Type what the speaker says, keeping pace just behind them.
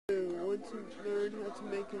want to learn how to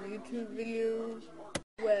make a YouTube video?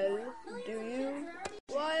 Well, do you?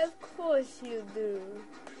 Why, of course you do.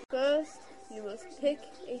 First, you must pick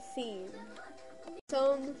a theme.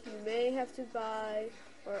 Some you may have to buy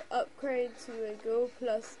or upgrade to a Go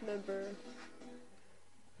Plus member.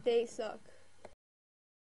 They suck.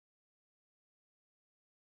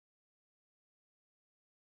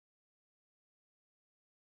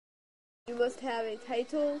 You must have a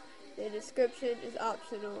title. The description is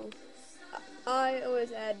optional. I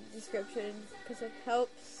always add a description because it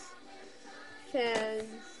helps fans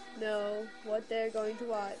know what they're going to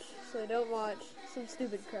watch, so don't watch some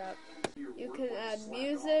stupid crap. You can add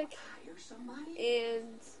music,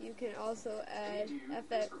 and you can also add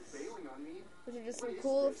effects, which are just some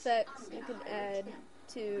cool effects you can add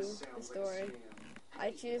to the story.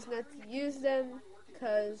 I choose not to use them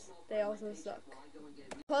because they also suck.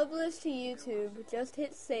 Publish to YouTube, just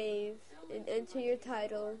hit save and enter your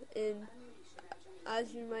title, and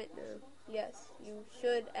as you might know, yes, you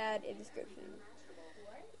should add a description.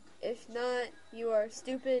 If not, you are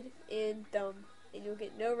stupid and dumb, and you'll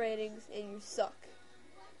get no ratings and you suck.